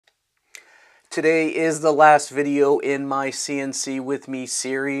Today is the last video in my CNC with me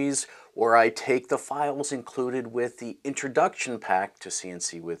series where I take the files included with the introduction pack to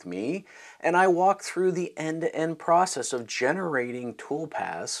CNC with me and I walk through the end-to-end process of generating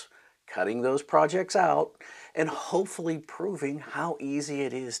toolpaths, cutting those projects out, and hopefully proving how easy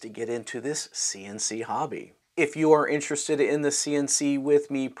it is to get into this CNC hobby. If you are interested in the CNC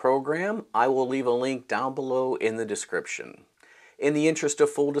with me program, I will leave a link down below in the description. In the interest of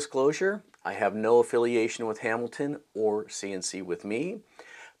full disclosure, I have no affiliation with Hamilton or CNC with me,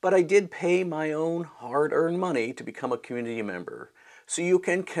 but I did pay my own hard-earned money to become a community member, so you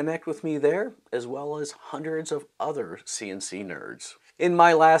can connect with me there as well as hundreds of other CNC nerds. In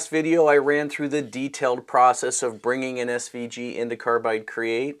my last video, I ran through the detailed process of bringing an SVG into Carbide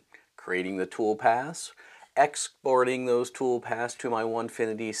Create, creating the toolpaths, exporting those toolpaths to my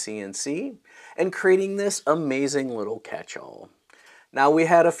Onefinity CNC, and creating this amazing little catch-all. Now, we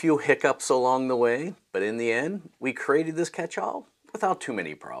had a few hiccups along the way, but in the end, we created this catch-all without too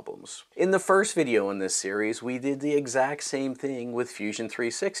many problems. In the first video in this series, we did the exact same thing with Fusion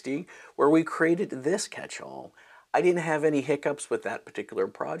 360, where we created this catch-all. I didn't have any hiccups with that particular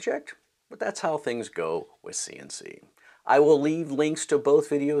project, but that's how things go with CNC. I will leave links to both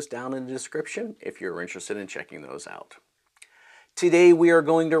videos down in the description if you're interested in checking those out. Today we are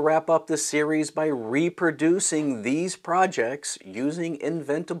going to wrap up the series by reproducing these projects using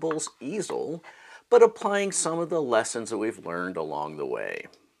Inventables Easel, but applying some of the lessons that we've learned along the way.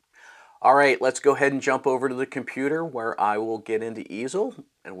 All right, let's go ahead and jump over to the computer where I will get into Easel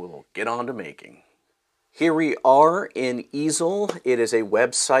and we'll get on to making. Here we are in Easel. It is a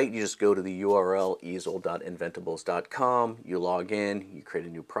website. You just go to the URL easel.inventables.com. You log in, you create a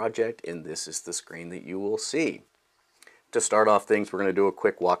new project, and this is the screen that you will see. To start off things, we're going to do a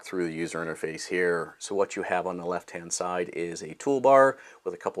quick walk through the user interface here. So what you have on the left-hand side is a toolbar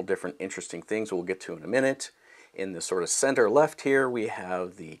with a couple different interesting things we'll get to in a minute. In the sort of center left here, we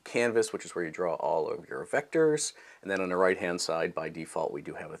have the canvas, which is where you draw all of your vectors. And then on the right-hand side, by default, we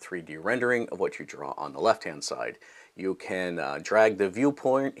do have a 3D rendering of what you draw on the left-hand side. You can drag the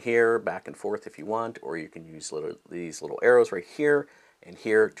viewpoint here back and forth if you want, or you can use these little arrows right here and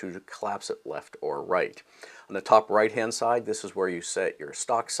here to collapse it left or right. On the top right-hand side, this is where you set your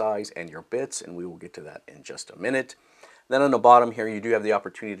stock size and your bits, and we will get to that in just a minute. Then on the bottom here, you do have the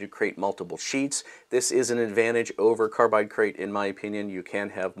opportunity to create multiple sheets. This is an advantage over Carbide Create, in my opinion. You can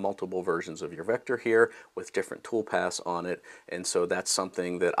have multiple versions of your vector here with different toolpaths on it, and so that's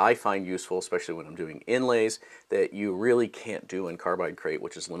something that I find useful, especially when I'm doing inlays, that you really can't do in Carbide Create,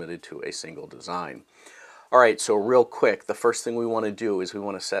 which is limited to a single design. All right, so real quick, the first thing we want to do is we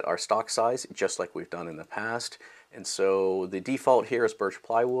want to set our stock size just like we've done in the past. And so the default here is birch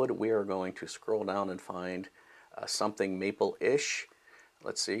plywood. We are going to scroll down and find something maple-ish.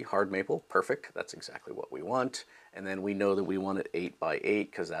 Let's see, hard maple, perfect. That's exactly what we want. And then we know that we want it 8 by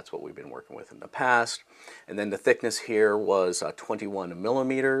 8 because that's what we've been working with in the past. And then the thickness here was 21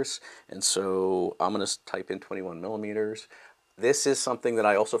 millimeters. And so I'm going to type in 21 millimeters. This is something that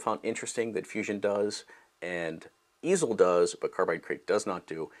I also found interesting that Fusion does and Easel does, but Carbide Create does not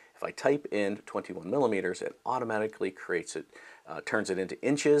do. If I type in 21 millimeters, it automatically creates it, turns it into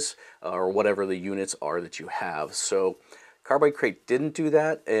inches or whatever the units are that you have. So Carbide Create didn't do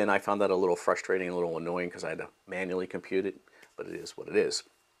that, and I found that a little frustrating and a little annoying because I had to manually compute it, but it is what it is.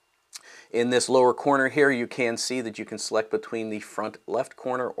 In this lower corner here, you can see that you can select between the front left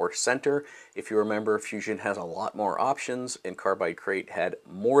corner or center. If you remember, Fusion has a lot more options, and Carbide Create had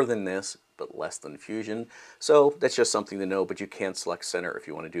more than this, but less than Fusion. So that's just something to know, but you can select center if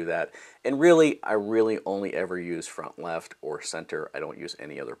you want to do that. And really, I really only ever use front left or center. I don't use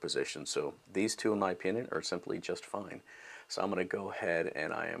any other position. So these two, in my opinion, are simply just fine. So I'm going to go ahead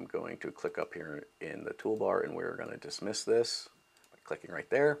and I am going to click up here in the toolbar, and we're going to dismiss this by clicking right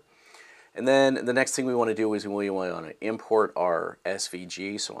there. And then the next thing we want to do is we want to import our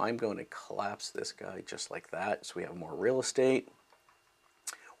SVG. So I'm going to collapse this guy just like that so we have more real estate.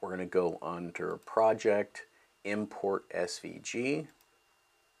 We're going to go under Project, Import SVG.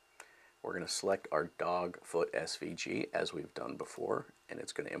 We're going to select our dog foot SVG as we've done before, and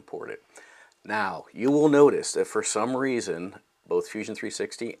it's going to import it. Now, you will notice that for some reason, both Fusion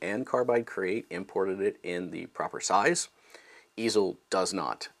 360 and Carbide Create imported it in the proper size. Easel does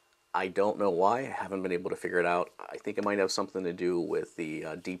not. I don't know why. I haven't been able to figure it out. I think it might have something to do with the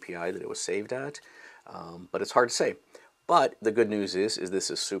DPI that it was saved at, but it's hard to say. But the good news is this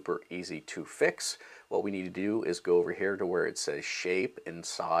is super easy to fix. What we need to do is go over here to where it says shape and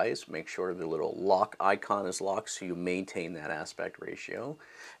size. Make sure the little lock icon is locked so you maintain that aspect ratio.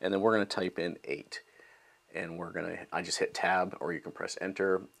 And then we're going to type in 8. and I just hit tab, or you can press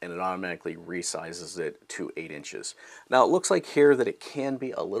enter, and it automatically resizes it to 8 inches. Now it looks like here that it can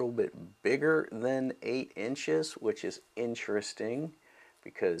be a little bit bigger than 8 inches, which is interesting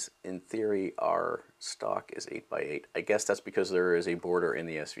because in theory our stock is 8 by 8. I guess that's because there is a border in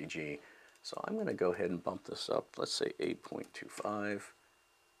the SVG. So I'm going to go ahead and bump this up. Let's say 8.25. 8.5.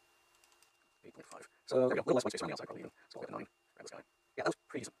 So there we go. A little less white space around the outside, probably even. So we'll hit 9. Grab this guy. Yeah, that was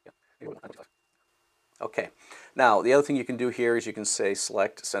pretty decent. Yeah, maybe 9.5. Okay. Now, the other thing you can do here is you can say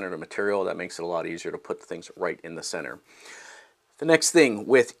select center to material. That makes it a lot easier to put things right in the center. The next thing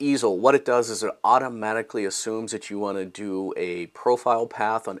with Easel, what it does is it automatically assumes that you want to do a profile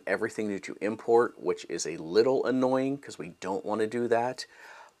path on everything that you import, which is a little annoying because we don't want to do that,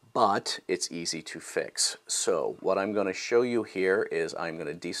 but it's easy to fix. So what I'm going to show you here is I'm going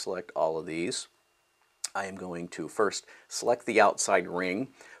to deselect all of these. I am going to first select the outside ring.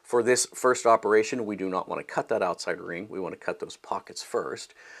 For this first operation, we do not want to cut that outside ring. We want to cut those pockets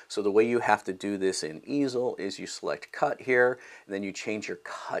first. So the way you have to do this in Easel is you select cut here, and then you change your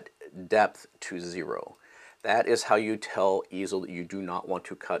cut depth to 0. That is how you tell Easel that you do not want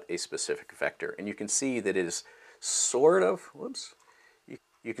to cut a specific vector. And you can see that it is sort of, whoops,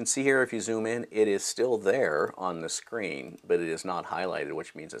 you can see here if you zoom in, it is still there on the screen, but it is not highlighted,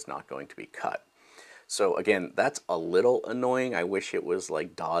 which means it's not going to be cut. So again, that's a little annoying. I wish it was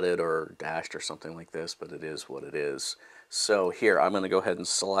like dotted or dashed or something like this, but it is what it is. So here, I'm going to go ahead and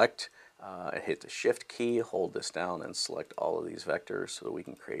select, hit the shift key, hold this down, and select all of these vectors so that we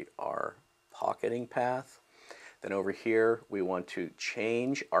can create our pocketing path. Then over here, we want to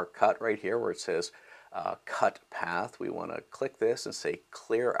change our cut right here where it says cut path. We want to click this and say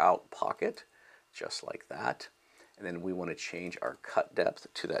clear out pocket, just like that. And then we want to change our cut depth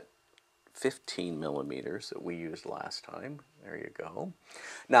to that 15 millimeters that we used last time. There you go.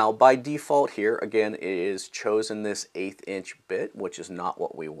 Now by default here, again, it is chosen this 1/8 inch bit, which is not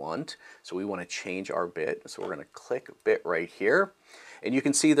what we want. So we want to change our bit. So we're going to click bit right here. And you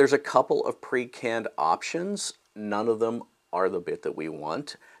can see there's a couple of pre-canned options. None of them are the bit that we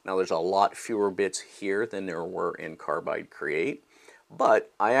want. Now there's a lot fewer bits here than there were in Carbide Create.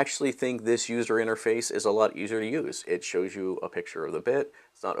 But I actually think this user interface is a lot easier to use. It shows you a picture of the bit.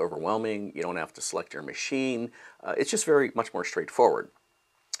 It's not overwhelming. You don't have to select your machine. It's just very much more straightforward.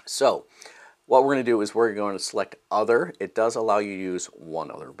 So what we're going to do is we're going to select other. It does allow you to use one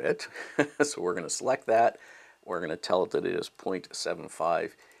other bit. So we're going to select that. We're going to tell it that it is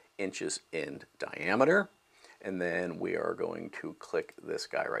 0.75 inches in diameter. And then we are going to click this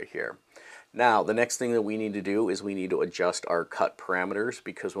guy right here. Now, the next thing that we need to do is we need to adjust our cut parameters,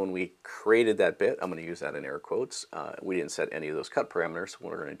 because when we created that bit, I'm going to use that in air quotes, we didn't set any of those cut parameters, so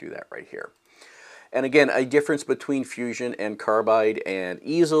we're going to do that right here. And again, a difference between Fusion and Carbide and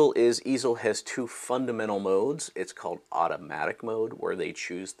Easel is Easel has two fundamental modes. It's called automatic mode, where they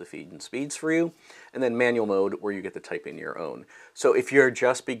choose the feed and speeds for you, and then manual mode, where you get to type in your own. So if you're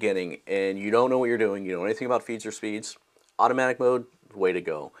just beginning and you don't know what you're doing, you don't know anything about feeds or speeds, automatic mode, way to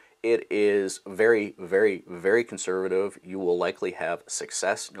go. It is very, very, very conservative. You will likely have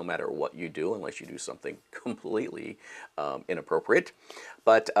success no matter what you do, unless you do something completely inappropriate.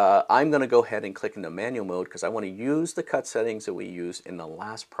 But I'm going to go ahead and click into manual mode because I want to use the cut settings that we used in the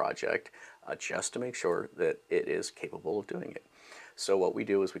last project just to make sure that it is capable of doing it. So what we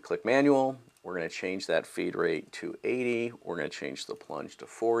do is we click manual. We're going to change that feed rate to 80. We're going to change the plunge to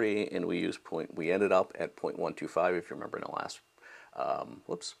 40, and we ended up at 0.125 if you remember in the last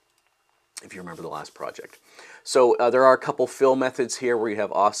if you remember the last project. So there are a couple fill methods here where you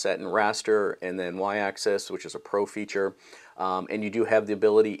have offset and raster, and then y-axis, which is a pro feature. And you do have the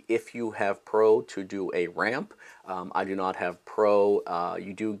ability, if you have pro, to do a ramp. I do not have pro.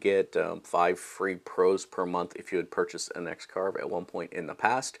 You do get 5 free pros per month if you had purchased an X-Carve at one point in the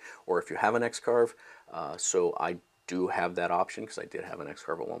past, or if you have an X-Carve. So I do have that option because I did have an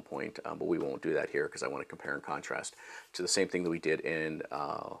X-Carve at one point, but we won't do that here because I want to compare and contrast to the same thing that we did in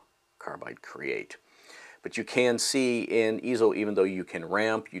Carbide Create. But you can see in Easel, even though you can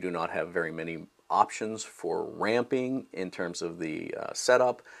ramp, you do not have very many options for ramping in terms of the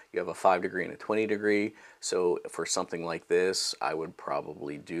setup. You have a 5 degree and a 20 degree. So for something like this, I would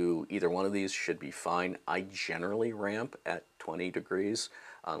probably do either one of these should be fine. I generally ramp at 20 degrees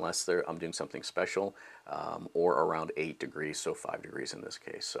unless I'm doing something special, or around 8 degrees, so 5 degrees in this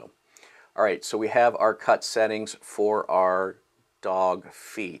case. So, all right, so we have our cut settings for our dog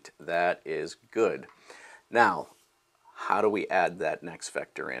feet. That is good. Now, how do we add that next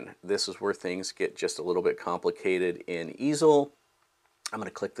vector in? This is where things get just a little bit complicated in Easel. I'm going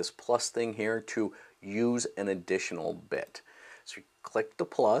to click this plus thing here to use an additional bit. So you click the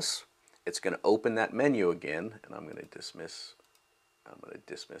plus, it's going to open that menu again, and I'm going to dismiss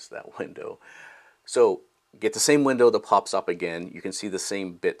that window. So get the same window that pops up again. You can see the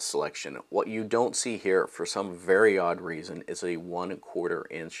same bit selection. What you don't see here, for some very odd reason, is a 1/4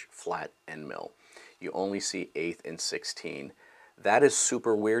 inch flat end mill. You only see 1/8 and 16. That is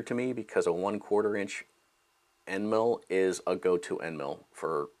super weird to me because a 1/4 inch end mill is a go-to end mill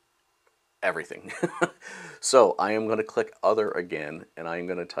for everything. So I am going to click Other again, and I'm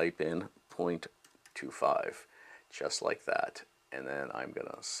going to type in 0.25, just like that. And then I'm going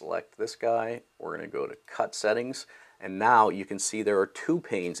to select this guy. We're going to go to Cut Settings. And now you can see there are two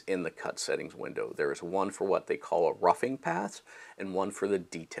panes in the Cut Settings window. There is one for what they call a roughing path and one for the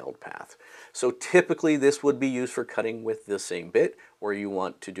detailed path. So typically this would be used for cutting with the same bit, where you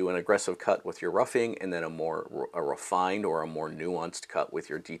want to do an aggressive cut with your roughing and then a refined or a more nuanced cut with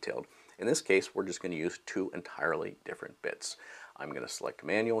your detailed. In this case, we're just going to use two entirely different bits. I'm going to select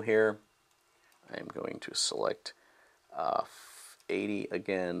manual here. I'm going to select 80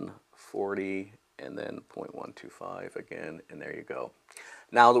 again, 40, and then 0.125 again, and there you go.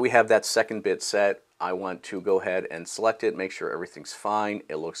 Now that we have that second bit set, I want to go ahead and select it, make sure everything's fine,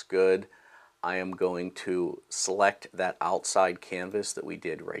 it looks good. I am going to select that outside canvas that we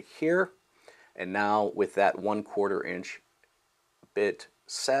did right here, and now with that 1/4 inch bit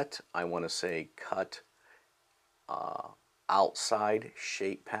set, I want to say cut outside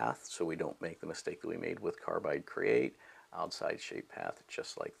shape path, so we don't make the mistake that we made with Carbide Create. Outside shape path,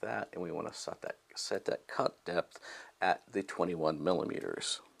 just like that, and we want to set that cut depth at the 21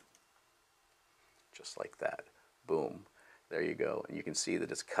 millimeters, just like that. Boom, there you go. And you can see that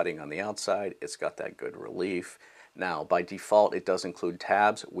it's cutting on the outside. It's got that good relief. Now, by default, it does include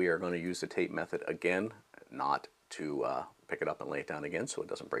tabs. We are going to use the tape method again, not to pick it up and lay it down again so it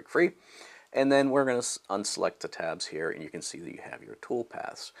doesn't break free. And then we're going to unselect the tabs here, and you can see that you have your tool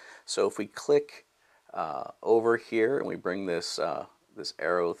paths. So if we click over here and we bring this this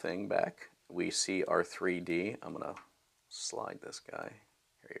arrow thing back, we see our 3D. I'm going to slide this guy.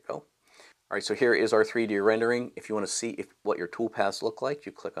 Here you go. All right, so here is our 3D rendering. If you want to see what your tool paths look like,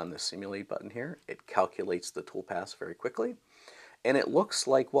 you click on the Simulate button here. It calculates the tool paths very quickly. And it looks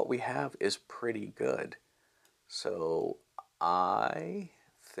like what we have is pretty good. So I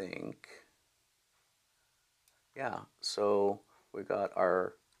think, yeah, so we got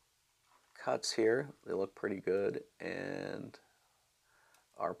our cuts here. They look pretty good, and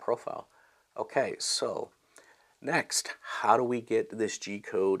our profile. Okay, so next, how do we get this G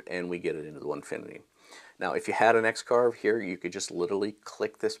code and we get it into the Onefinity? Now, if you had an X-Carve here, you could just literally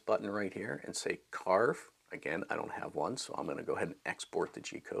click this button right here and say Carve. Again, I don't have one, so I'm going to go ahead and export the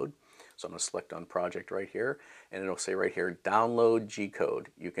G code. So I'm going to select on Project right here, and it'll say right here, Download G code.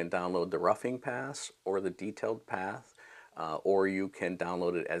 You can download the roughing pass or the detailed path, or you can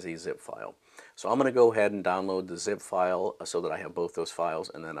download it as a zip file. So I'm going to go ahead and download the zip file so that I have both those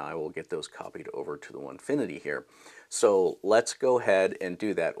files, and then I will get those copied over to the Onefinity here. So let's go ahead and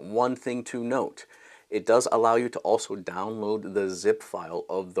do that. One thing to note, it does allow you to also download the zip file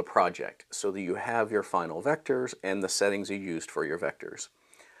of the project so that you have your final vectors and the settings you used for your vectors.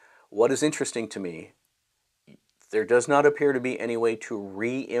 What is interesting to me, there does not appear to be any way to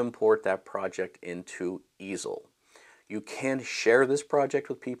re-import that project into Easel. You can share this project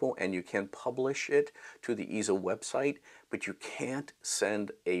with people and you can publish it to the Easel website, but you can't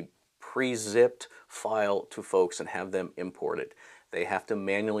send a pre-zipped file to folks and have them import it. They have to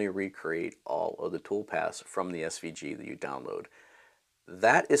manually recreate all of the toolpaths from the SVG that you download.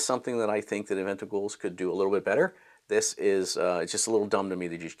 That is something that I think that Inventables could do a little bit better. This is it's just a little dumb to me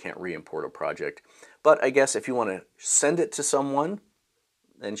that you just can't re-import a project. But I guess if you want to send it to someone,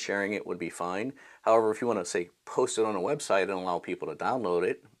 then sharing it would be fine. However, if you want to, say, post it on a website and allow people to download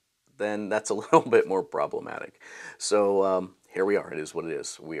it, then that's a little bit more problematic. So here we are. It is what it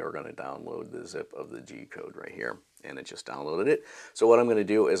is. We are going to download the zip of the G code right here, and it just downloaded it. So what I'm going to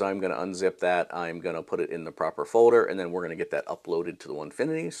do is I'm going to unzip that. I'm going to put it in the proper folder, and then we're going to get that uploaded to the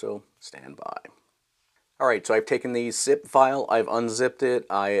Onefinity, so stand by. All right, so I've taken the zip file, I've unzipped it,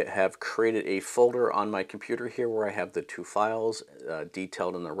 I have created a folder on my computer here where I have the two files,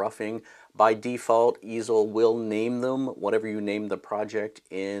 detailed in the roughing. By default, Easel will name them, whatever you name the project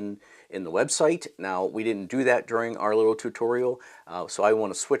in the website. Now, we didn't do that during our little tutorial, so I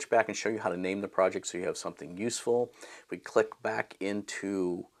want to switch back and show you how to name the project so you have something useful. If we click back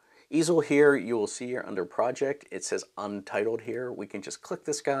into Easel here, you will see here under Project, it says Untitled here. We can just click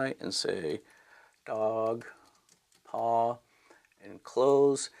this guy and say, dog, paw, and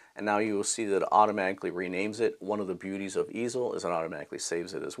close, and now you will see that it automatically renames it. One of the beauties of Easel is it automatically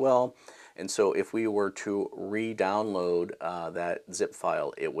saves it as well. And so if we were to re-download that zip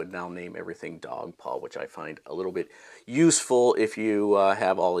file, it would now name everything dog paw, which I find a little bit useful if you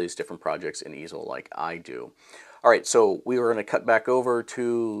have all these different projects in Easel like I do. All right, so we are going to cut back over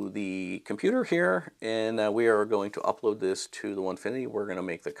to the computer here, and we are going to upload this to the Onefinity. We're going to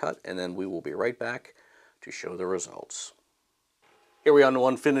make the cut, and then we will be right back to show the results. Here we are on the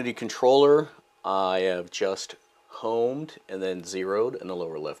Onefinity controller. I have just homed and then zeroed in the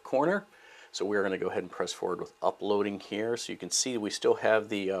lower left corner. So we're going to go ahead and press forward with uploading here. So you can see we still have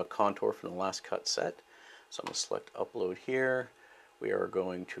the contour from the last cut set. So I'm going to select upload here. We are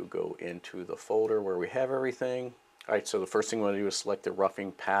going to go into the folder where we have everything. All right, so the first thing we want to do is select the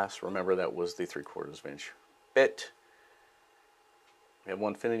roughing pass. Remember that was the 3/4 inch bit. We have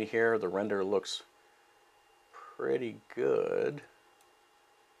Onefinity here. The render looks pretty good.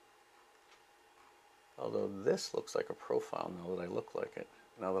 Although this looks like a profile now that I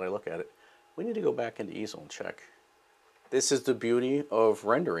look at it. We need to go back into Easel and check. This is the beauty of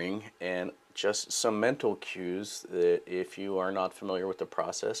rendering, and just some mental cues that if you are not familiar with the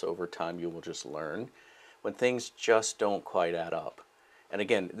process, over time you will just learn when things just don't quite add up. And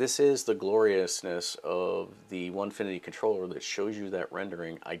again, this is the gloriousness of the Onefinity controller that shows you that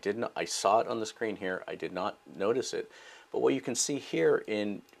rendering. I saw it on the screen here. I did not notice it. But what you can see here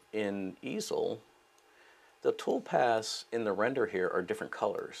in Easel, the toolpaths in the render here are different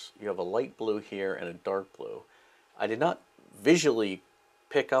colors. You have a light blue here and a dark blue. I did not visually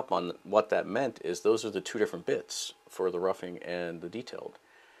pick up on what that meant. Is those are the two different bits for the roughing and the detailed.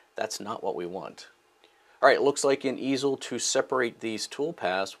 That's not what we want. All right, it looks like in Easel to separate these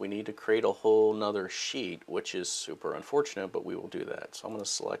toolpaths, we need to create a whole nother sheet, which is super unfortunate, but we will do that. So I'm going to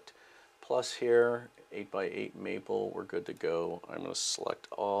select plus here, 8x8 maple, we're good to go. I'm going to select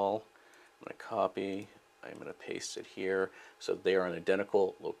all, I'm going to copy, I'm going to paste it here so they are in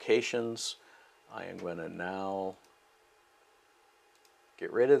identical locations. I am going to now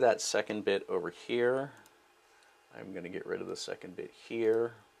get rid of that second bit over here. I'm going to get rid of the second bit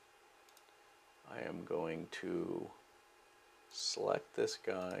here. I am going to select this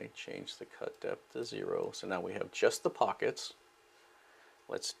guy, change the cut depth to 0. So now we have just the pockets.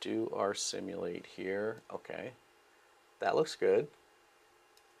 Let's do our simulate here. Okay, that looks good.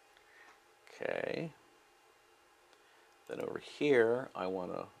 Okay. Then over here, I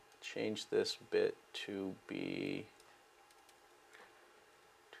want to change this bit to be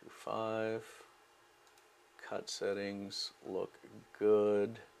 2.5. Cut settings look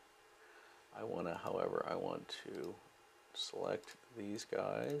good. However, I want to select these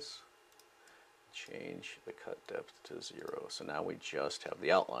guys, change the cut depth to 0. So now we just have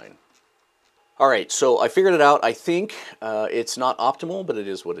the outline. All right, so I figured it out. I think it's not optimal, but it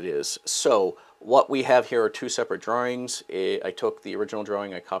is what it is. So what we have here are two separate drawings. I took the original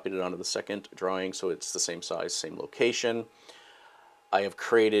drawing, I copied it onto the second drawing, so it's the same size, same location. I have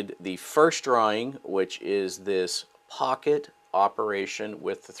created the first drawing, which is this pocket operation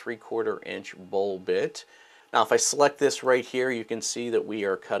with the 3/4 inch bowl bit. Now if I select this right here, you can see that we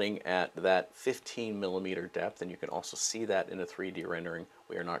are cutting at that 15mm depth, and you can also see that in a 3D rendering.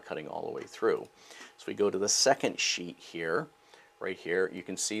 We are not cutting all the way through. So we go to the second sheet here, right here, you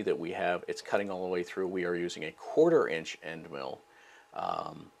can see that it's cutting all the way through. We are using a 1/4 inch end mill.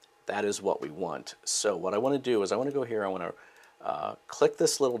 That is what we want. So what I want to do is I want to go here, I want to click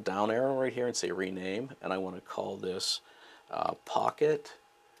this little down arrow right here and say rename, and I want to call this pocket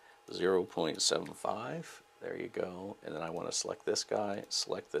 0.75. There you go. And then I want to select this guy,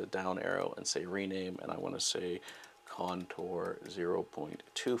 select the down arrow and say rename, and I want to say contour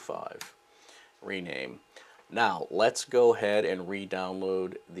 0.25. Rename. Now let's go ahead and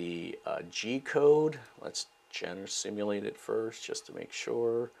re-download the G code. Let's simulate it first just to make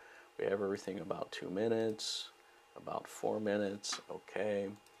sure. We have everything about 2 minutes, about 4 minutes. Okay.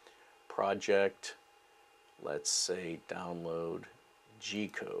 Project, let's say download G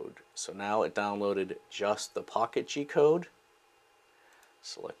code. So now it downloaded just the pocket G code.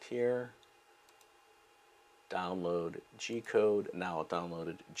 Select here, download G code. Now it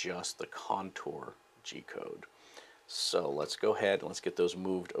downloaded just the contour G code. So let's go ahead and let's get those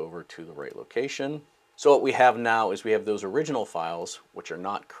moved over to the right location. So what we have now is we have those original files, which are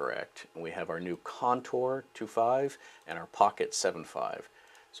not correct, and we have our new contour 2.5 and our pocket 7.5.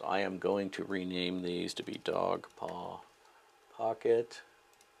 So I am going to rename these to be dog paw pocket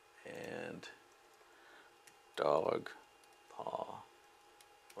and dog paw,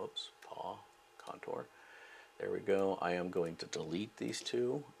 paw contour. There we go. I am going to delete these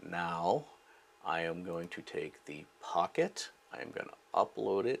two. Now I am going to take the pocket I'm going to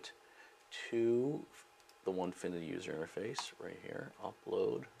upload it to the Onefinity user interface right here.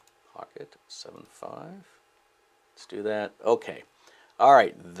 Upload Pocket 7.5. Let's do that. Okay. All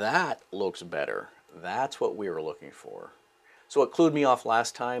right, that looks better. That's what we were looking for. So what clued me off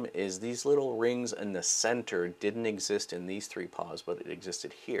last time is these little rings in the center didn't exist in these three paws, but it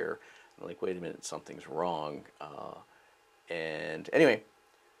existed here. I'm like, wait a minute, something's wrong. And anyway,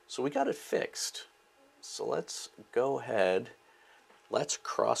 so we got it fixed. So let's go ahead. Let's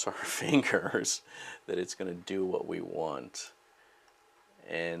cross our fingers that it's going to do what we want.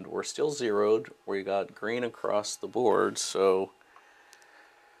 And we're still zeroed. We got green across the board. So,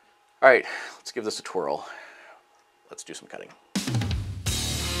 all right, let's give this a twirl. Let's do some cutting.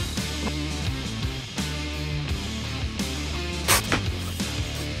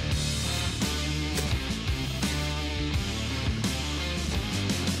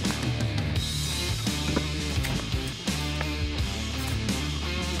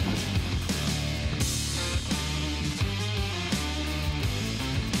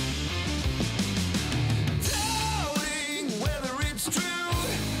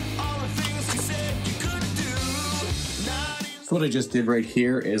 So what I just did right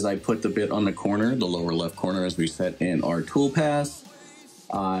here is I put the bit on the corner, the lower left corner, as we set in our toolpath.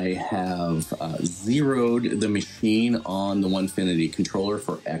 I have zeroed the machine on the Onefinity controller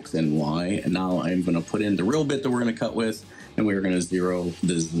for X and Y, and now I'm going to put in the real bit that we're going to cut with, and we're going to zero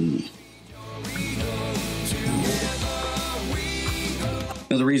the Z.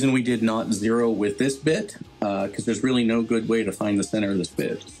 Now the reason we did not zero with this bit, because there's really no good way to find the center of this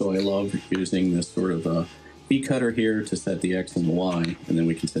bit, so I love using this sort of V cutter here to set the X and the Y, and then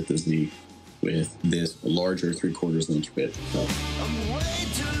we can set the Z with this larger 3/4 inch bit. So.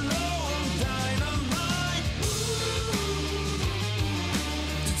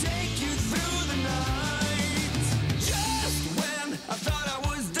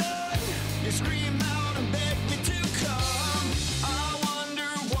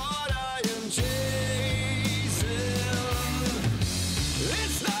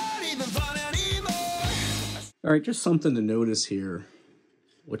 All right, just something to notice here,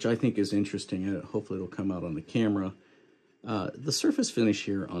 which I think is interesting. Hopefully it'll come out on the camera. The surface finish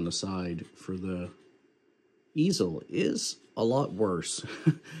here on the side for the easel is a lot worse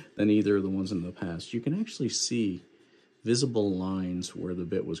than either of the ones in the past. You can actually see visible lines where the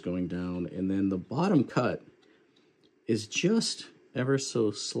bit was going down, and then the bottom cut is just ever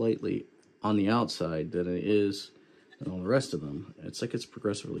so slightly on the outside than it is on all the rest of them. It's like it's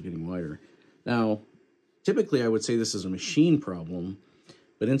progressively getting wider. Now, typically I would say this is a machine problem,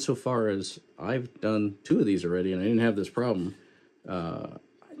 but insofar as I've done 2 of these already and I didn't have this problem,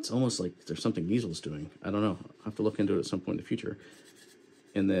 it's almost like there's something Easel's doing. I don't know. I'll have to look into it at some point in the future.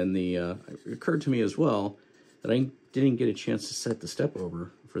 And then it occurred to me as well that I didn't get a chance to set the step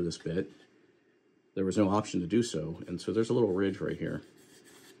over for this bit. There was no option to do so, and so there's a little ridge right here.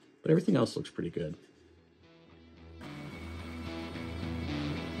 But everything else looks pretty good.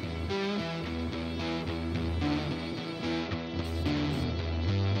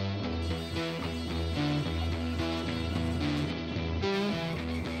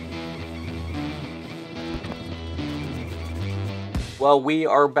 Well, we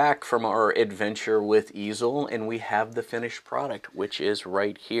are back from our adventure with Easel, and we have the finished product, which is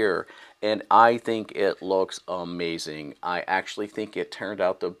right here. And I think it looks amazing. I actually think it turned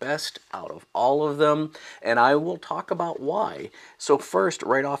out the best out of all of them, and I will talk about why. So first,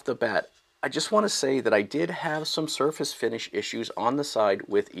 right off the bat, I just want to say that I did have some surface finish issues on the side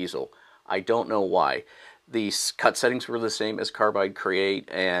with Easel. I don't know why. The cut settings were the same as Carbide Create,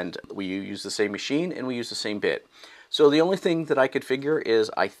 and we use the same machine, and we use the same bit. So the only thing that I could figure is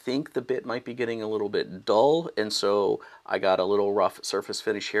I think the bit might be getting a little bit dull, and so I got a little rough surface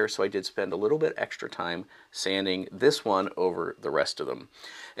finish here, so I did spend a little bit extra time sanding this one over the rest of them.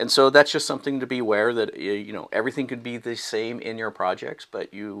 And so that's just something to be aware that, you know, everything could be the same in your projects,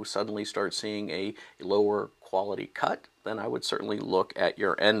 but you suddenly start seeing a lower quality cut, then I would certainly look at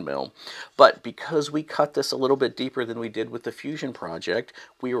your end mill. But because we cut this a little bit deeper than we did with the Fusion project,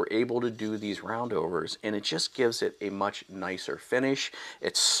 we were able to do these roundovers, and it just gives it a much nicer finish.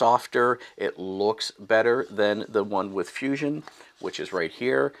 It's softer, it looks better than the one with Fusion, which is right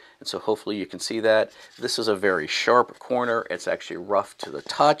here, and so hopefully you can see that. This is a very sharp corner. It's actually rough to the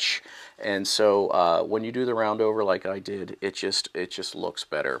touch, and so when you do the roundover like I did, it just looks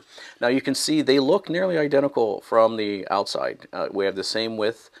better. Now you can see they look nearly identical from the outside. We have the same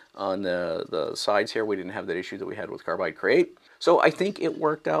width on the sides here. We didn't have that issue that we had with Carbide Create. So I think it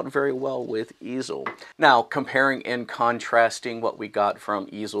worked out very well with Easel. Now, comparing and contrasting what we got from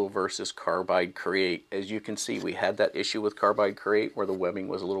Easel versus Carbide Create, as you can see, we had that issue with Carbide Create where the webbing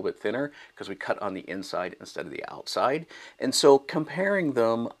was a little bit thinner because we cut on the inside instead of the outside. And so comparing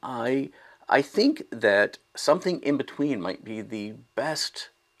them, I think that something in between might be the best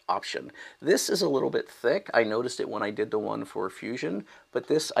option. This is a little bit thick. I noticed it when I did the one for Fusion, but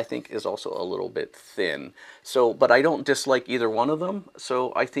this I think is also a little bit thin. So, but I don't dislike either one of them,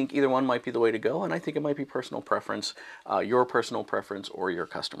 so I think either one might be the way to go, and I think it might be personal preference, your personal preference or your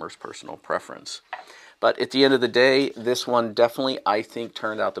customer's personal preference. But at the end of the day, this one definitely, I think,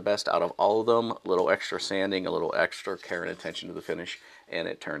 turned out the best out of all of them. A little extra sanding, a little extra care and attention to the finish, and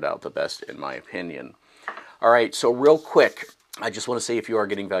it turned out the best in my opinion. All right, so real quick, I just want to say if you are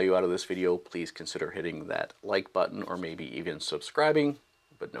getting value out of this video, please consider hitting that like button or maybe even subscribing,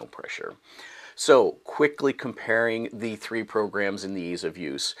 but no pressure. So quickly comparing the three programs in the ease of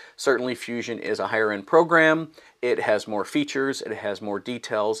use. Certainly Fusion is a higher end program. It has more features, it has more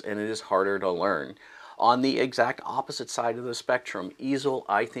details, and it is harder to learn. On the exact opposite side of the spectrum, Easel,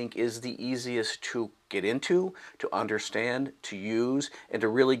 I think, is the easiest to get into, to understand, to use, and to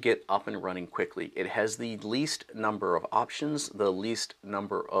really get up and running quickly. It has the least number of options, the least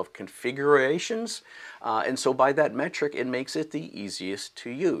number of configurations, and so by that metric, it makes it the easiest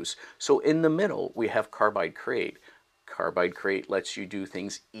to use. So in the middle, we have Carbide Create. Carbide Create lets you do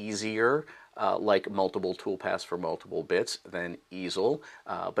things easier, like multiple toolpaths for multiple bits than Easel,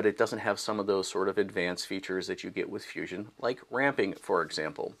 but it doesn't have some of those sort of advanced features that you get with Fusion, like ramping, for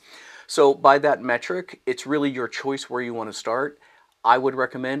example. So by that metric, it's really your choice where you want to start. I would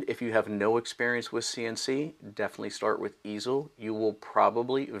recommend, if you have no experience with CNC, definitely start with Easel. You will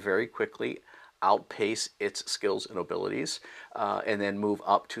probably very quickly outpace its skills and abilities, and then move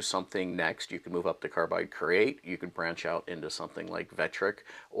up to something next. You can move up to Carbide Create. You can branch out into something like Vectric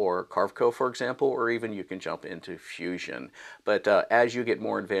or Carveco, for example, or even you can jump into Fusion. But as you get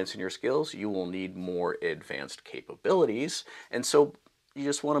more advanced in your skills, you will need more advanced capabilities, and so you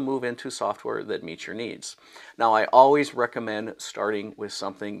just want to move into software that meets your needs. Now, I always recommend starting with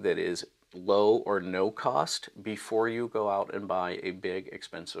something that is low or no cost before you go out and buy a big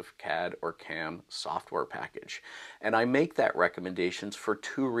expensive CAD or CAM software package. And I make that recommendations for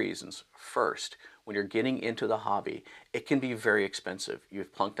two reasons. First, when you're getting into the hobby, it can be very expensive.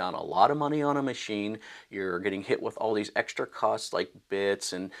 You've plunked down a lot of money on a machine, you're getting hit with all these extra costs like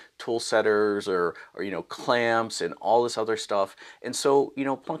bits and tool setters or clamps and all this other stuff. And so,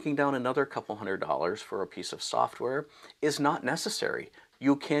 plunking down another couple $100 for a piece of software is not necessary.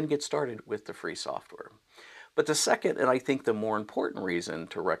 You can get started with the free software. But the second, and I think the more important reason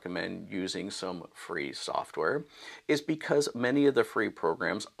to recommend using some free software is because many of the free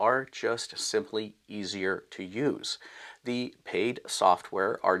programs are just simply easier to use. The paid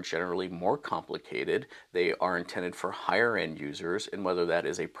software are generally more complicated. They are intended for higher end users, and whether that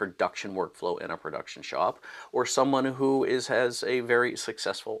is a production workflow in a production shop or someone who has a very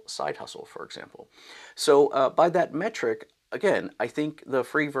successful side hustle, for example. So by that metric, again, I think the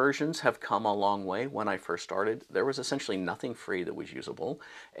free versions have come a long way. When I first started, there was essentially nothing free that was usable,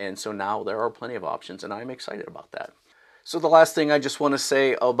 and so now there are plenty of options, and I'm excited about that. So the last thing I just want to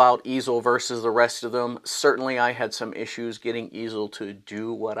say about Easel versus the rest of them, certainly I had some issues getting Easel to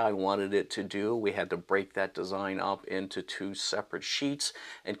do what I wanted it to do. We had to break that design up into two separate sheets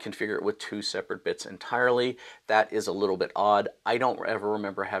and configure it with two separate bits entirely. That is a little bit odd. I don't ever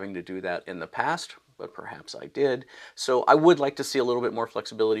remember having to do that in the past, but perhaps I did. So I would like to see a little bit more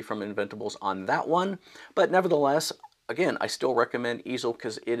flexibility from Inventables on that one. But nevertheless, again, I still recommend Easel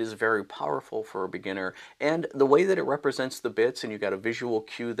because it is very powerful for a beginner. And the way that it represents the bits, and you got a visual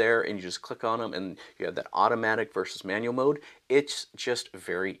cue there, and you just click on them, and you have that automatic versus manual mode, it's just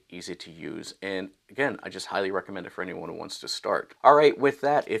very easy to use. And again, I just highly recommend it for anyone who wants to start. All right, with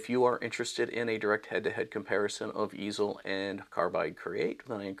that, if you are interested in a direct head-to-head comparison of Easel and Carbide Create,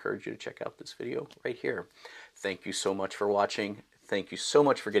 then I encourage you to check out this video right here. Thank you so much for watching. Thank you so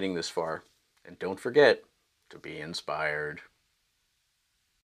much for getting this far. And don't forget to be inspired.